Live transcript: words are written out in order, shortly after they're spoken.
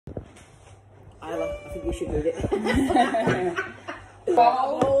Isla, I think you should do it.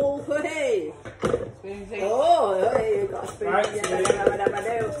 Oh, hey! Oh, hey, you got a spoon. Right,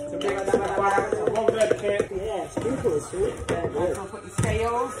 one red cake. Yeah, sprinkle is sweet. Very good. I'll put your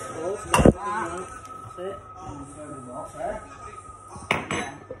scales. That's it.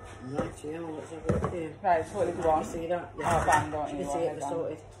 Right, yeah, well, let's have a look here. Right, so what do you want? See that? Oh, bang, don't You you? can see it, they're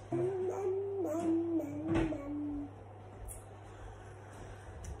sorted.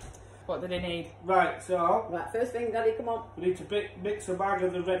 What do they need? Right, so Right, first thing, Daddy, come on. we need to mix a bag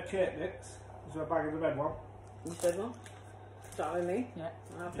of the red cake mix. Is there a bag of the red one? You said one? Is that with me? Yeah.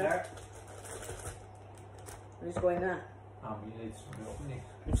 Okay. Yeah. Who's going there? You need some milk, you need.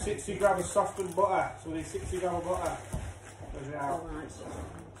 With 60 grams of softened butter. So we need 60 grams of butter. Where's it out? Alright, so.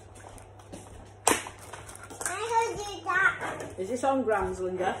 I heard you that. Is this on grams,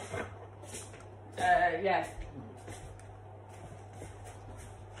 Linda? Yeah.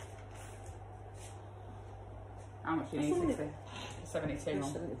 How much do you need? 72.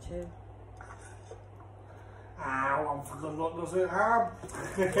 72. Ow, I'm for good luck, does it have?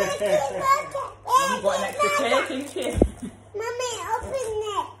 You've got an extra cake, ain't you? Mummy, open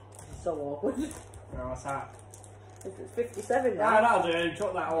it. So awkward. No, what's that? It's 57 now. Ah, that'll do.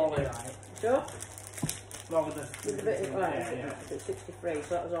 Chuck that all in. Sure? Along with With a bit of, right, yeah. it's 63,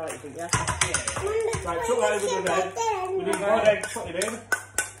 so that was alright, I think, yeah? Right, chuck that over the red. We need one egg, put it in.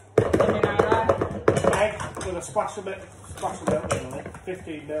 Egg with a splash of milk, really.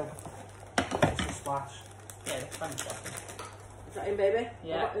 15 mil. Just a splash. Yeah, that's fantastic. Is that in, baby?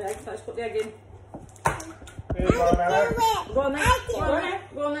 Yeah. Let's put the egg in. Here you go, Nana. Go on then. Go on then.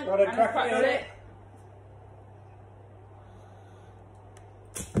 Go on then. Got to crack it in.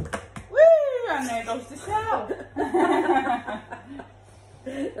 Woo! And there goes the shell.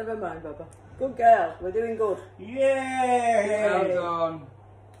 Never mind, Baba. Good girl. We're doing good. Yeah! Well done.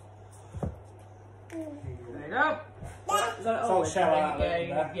 There you go. Is that It's all? all shell out of Yeah,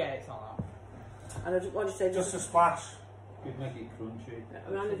 it. yeah, it's all out. And I just want to say, Just a splash. You'd make it crunchy.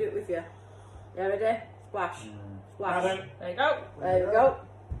 I'm going to do it with you. Yeah, ready? Splash. Splash. Adam. There you go. There you go.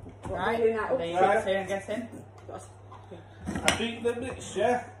 What Right. are we doing now? There you Right. go, I'm guessing. I beat the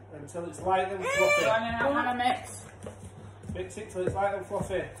mixture until it's light and Go fluffy. on and have a mix. Mix it till it's light and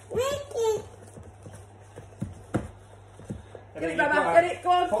fluffy. And Get then it, you Baba. put Get it. Go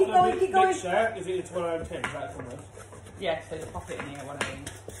on. put Keep the going. Keep going. mixture, is it into one of them tins that it comes with? Yeah, so just pop it in here, one of these.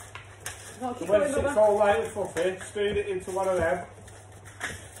 No, keep When going, it's Baba. all light and fluffy, spoon it into one of them.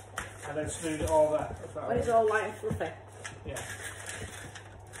 And then spoon it over. When it's all light and fluffy. Yeah.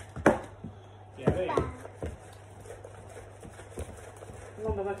 Yeah, there you go. Come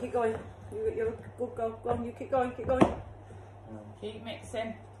on, Baba. Keep going. You're a good girl. Go on. You keep going. Keep going. Keep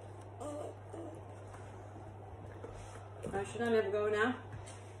mixing. Right, should I never go now?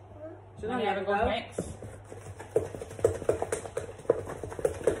 Should I And you have a never good go? mix.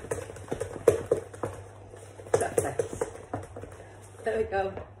 There we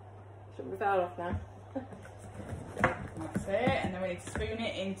go. Shouldn't be far off now. That's it, and then we need to spoon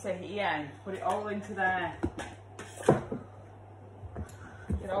it into here and put it all into there.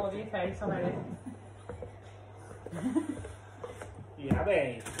 Get all over your face already.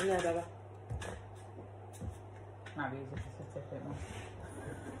 Yummy. Yeah, Baba. Might be easier to tip it more.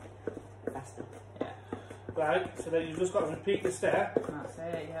 Faster. Yeah, Right, so then you've just got to repeat the step. that's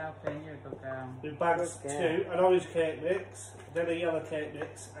it, you're helping, you're a good girl. With bags Good girl. two, an orange cake mix, then a yellow cake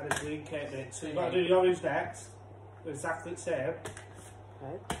mix, and a green cake mix. So you've got to do the orange next, exactly the same.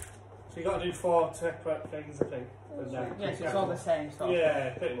 Okay. So you've got to do 4 separate things, I think. And then Yes, it's all the same stuff. Yeah,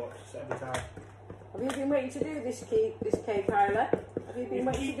 pretty much, every time. Have you been waiting to do this cake, Isla? Have you been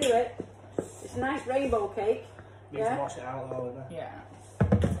waiting to do it? It's a nice rainbow cake. Needs Yeah. to wash it out though, isn't it? Yeah.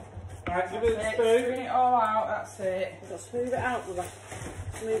 Right, give it a Spoon spoon. it all out, that's it. You've got to smooth it out, Baba.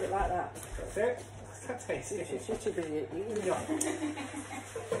 Smooth it like that. That's it. That's tasty. She's too busy.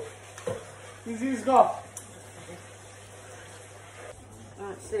 This is got.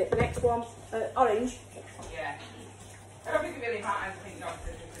 Right, that's it. Next one, orange. Yeah. I don't think it really matters, I think not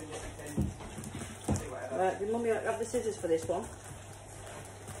the different things. Do whatever. Did Mummy have the scissors for this one?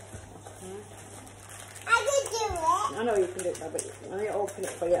 I can do it. I know you can do it, but I'm going to open it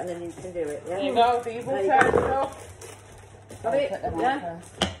for you and then you can do it, yeah? There you go, people There you turn go. it up. Got it? Put them on Yeah? first.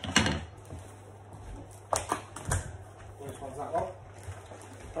 Which one's that one?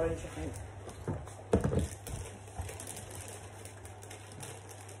 Orange, I think. Yeah.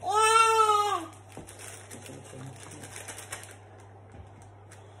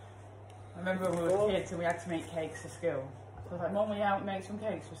 I remember when we were kids and we had to make cakes for school. I was like, Mum, will you help me make some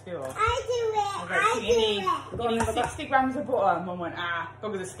cakes for school? I do it. I was like, you need 60 grams of butter. Mum went, go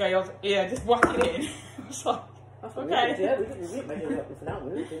with the scales. Yeah, just whack it in. I was like, That's what okay. we did, yeah. We didn't measure it up for that, we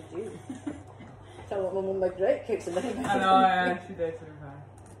did, you? Tell what my mum made great cakes and then. I know, yeah, she did, to be fair.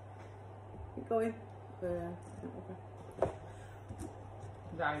 Keep going. Is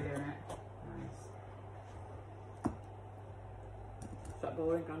that how you're doing it? Nice. Start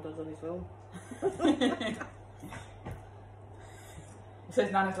boring, Grandad's on his phone. It says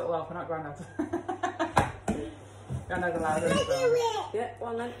Nana's little helper, not Grandad's. Grandad's allowed I it. do it. Yeah, go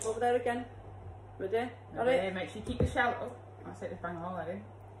on then, over there again. Ready? Got it? Okay, make sure you keep the shell. Oh, that's it, just bang the hole in.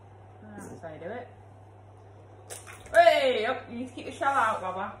 That's how you do it. Hey, up, you need to keep the shell out,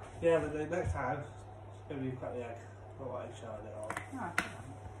 Baba. Yeah, but the next time, maybe you cut the egg. Not like shelling it all. Oh,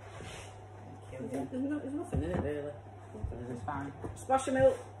 There's nothing in it really. Nothing in it. it's fine. Splash of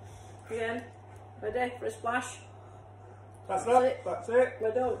milk. Again. Ready for a splash? That's That's it. it. That's it.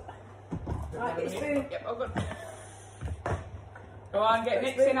 We're done. Right, get your spoon. Yep, all good. Go on, get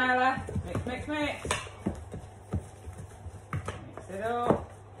mixing, Isla. Mix, mix, mix. Mix it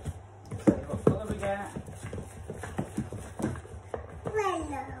up. See what colour we get. Yellow.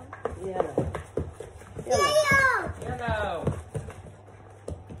 Yellow. Yellow. Yellow.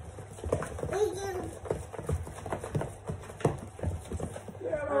 We do.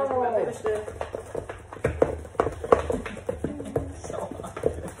 Right, give it a bit of a stir. So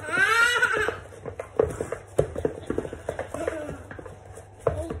Ah.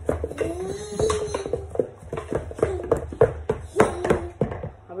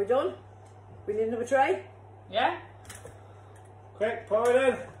 Are we done? We need another tray? yeah? Quick, pour it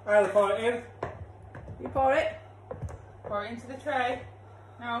in. I'll pour it in. You pour it. Pour it into the tray.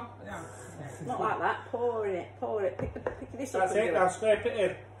 No, no. Not like that. Pour it. Pour it. Pick this up. That's and it. do Now scrape it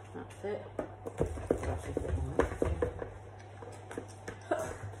in. That's it. That's it.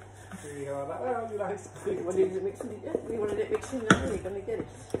 Here you go. That would be nice. You wanted it mixing it? Yeah. You wanted it mixing now? You're going to get it.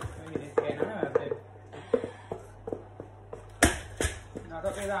 Maybe this again. I know that's it. No,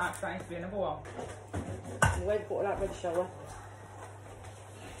 don't do that. That needs to be another one. Where to put that red shower?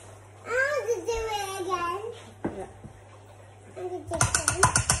 I'm going to do it again. Yeah. I'm going to do it again.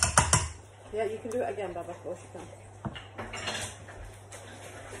 Yeah, you can do it again, Baba. Of course you can.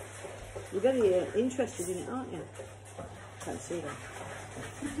 You're very interested in it, aren't you? Can't see that.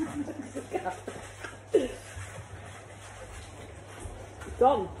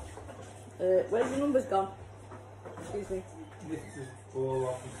 Gone. Where's the numbers gone? Excuse me. This just fall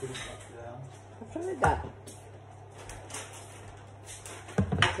off and put it back down. I've tried that.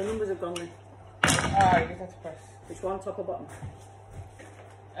 The numbers have gone then. Oh, you just have to press Which one, top or bottom?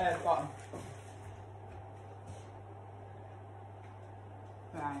 bottom.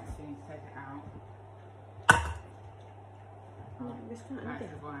 Right, so you need to take it out. Oh, this can't Right, have it.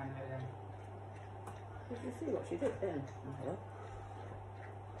 so go ahead then. You can see what she did then. Oh, hello.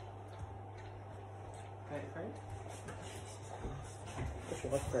 33. She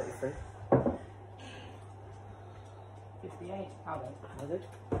was 33. 58. How then? I did.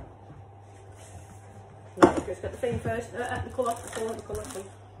 Right, let's get the thing first. The colour.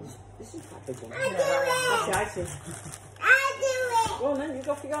 This is quite a big one. I do it. That's icing. I do it. Go on then, you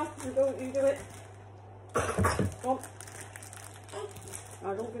go for go. You do it. Go on. I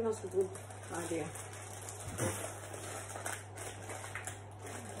don't think that's a good idea.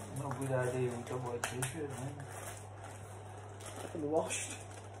 Not a good idea with a white t-shirt, man. That can be washed.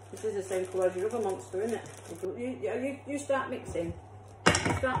 This is the same colour as your other monster, isn't it? You start mixing.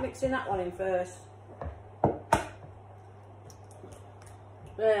 You start mixing that one in first.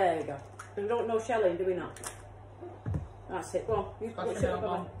 There you go. We don't know shelling, do we not? That's it. Go on. You Got put your it up.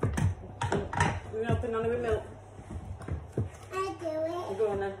 milk We're open on it with milk. I do You it. go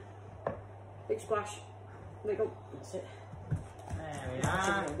on then. Big splash. There you go. That's it. There we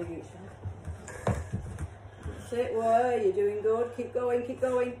are. Big each side. That's it. Well, you're doing good. Keep going. Keep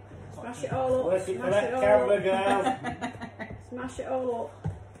going. Smash it all up. Work it for Smash that it all camera, up. girl. Smash it all up.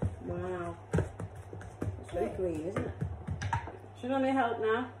 Wow. It's very green, isn't it? Should I need help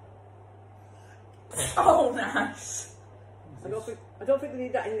now? Oh, nice. I don't think we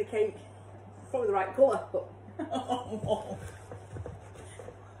need that in the cake. Probably the right colour, but Oh,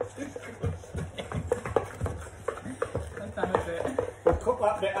 that's damage it. We'll cut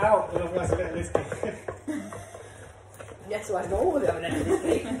that bit out and otherwise I get this cake. yes, so I know we're having any of this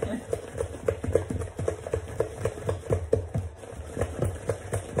cake.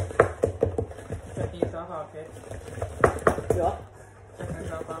 Checking yourself out, kid. Yeah. Checking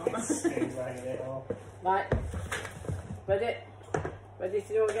yourself out. Things like it all. Right. Ready? Ready to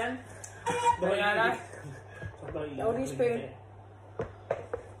do it again? No, Yeah, you- that's- No, you Hold your can spoon. leave it.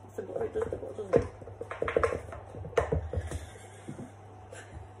 It's the butter, it does the butter, doesn't it?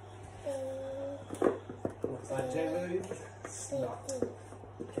 Looks like jelly. It's not.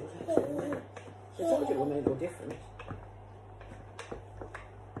 I told you it would make no difference.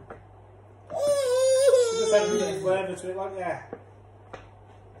 Just add a bit of flavour to it, like yeah.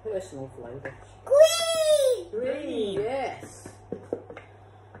 Personal flavour. Green. Yes.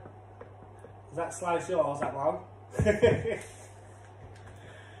 Is that slice yours, that one?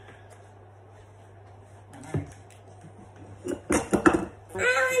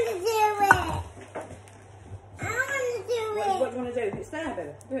 What do you want to do? It's there, baby.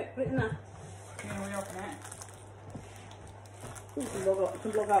 Do it. Put it in there. You know, we open it. You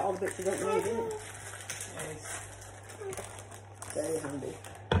can block out all the bits you don't need, isn't it? Yes. Very handy.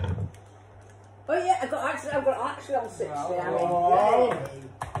 Oh yeah, I've got actually on 60. Oh, Yay.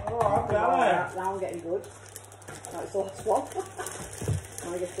 oh, okay. Now I'm getting good. That's the last one.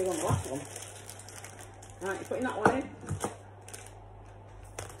 Now I get to go on the last one. Right, you're putting that one in.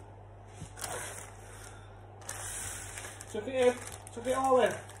 Chuck it in. Chuck it all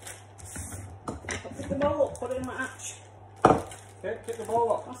in. I'll pick the bowl up, put it in my hatch. Okay, pick the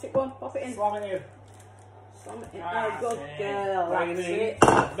bowl up. That's it, go on, pop it in. Slam it in. Slam it in. That's Oh, good it. girl, Now you that's need it.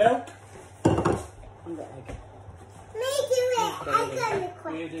 milk. And the egg.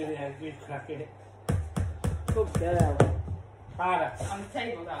 You do the egg, you crack it. Good girl. Harder. On the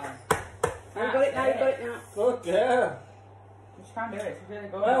table, darling. Now you got it now, you got it now. Good girl. You just can't do it. It's really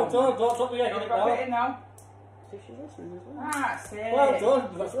good. Well done, don't drop the egg in You've it got to put it now. in now. See, she's listening as well. That's it. Well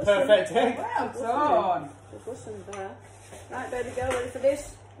done, that's Just perfect egg. Well done. Just listen there. Right, baby girl, ready for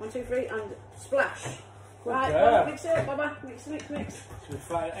this? 1, 2, 3, and splash. Right, girl. well, mix it up, Baba. Mix, mix, mix. Should we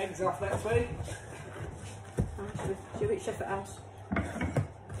fry eggs off next week? Should we chef at house?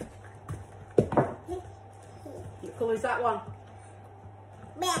 What colour is that one?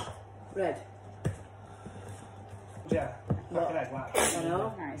 Red. Yeah, What? crack an egg like I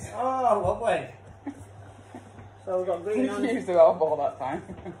know. Nice. Oh, lovely. So we've got green on. Use the whole bowl that time.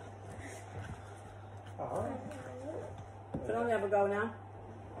 Alright. Can only have a go now.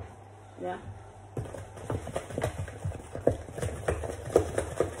 Yeah.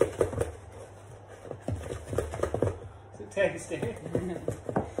 Is it tasty?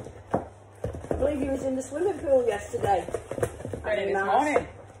 I believe you was in the swimming pool yesterday. Been in this Nice. morning.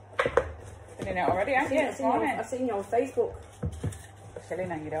 Been in it already, haven't you? I've This seen you morning. I've seen you on Facebook. Silly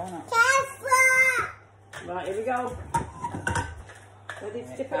now, you don't know. Right, here we go. Ready to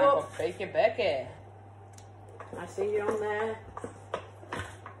tip it Time up? for Bakey Becky. I see you on there.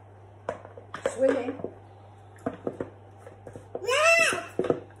 Swimming.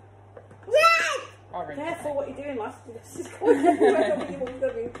 Orange. Careful what you're doing, lass. This is going everywhere. Your mum's going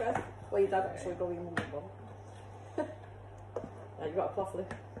to be impressed. Well, your dad actually got your mum as well. Right, you've got a cloth lid.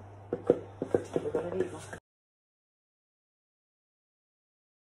 We're going to need one.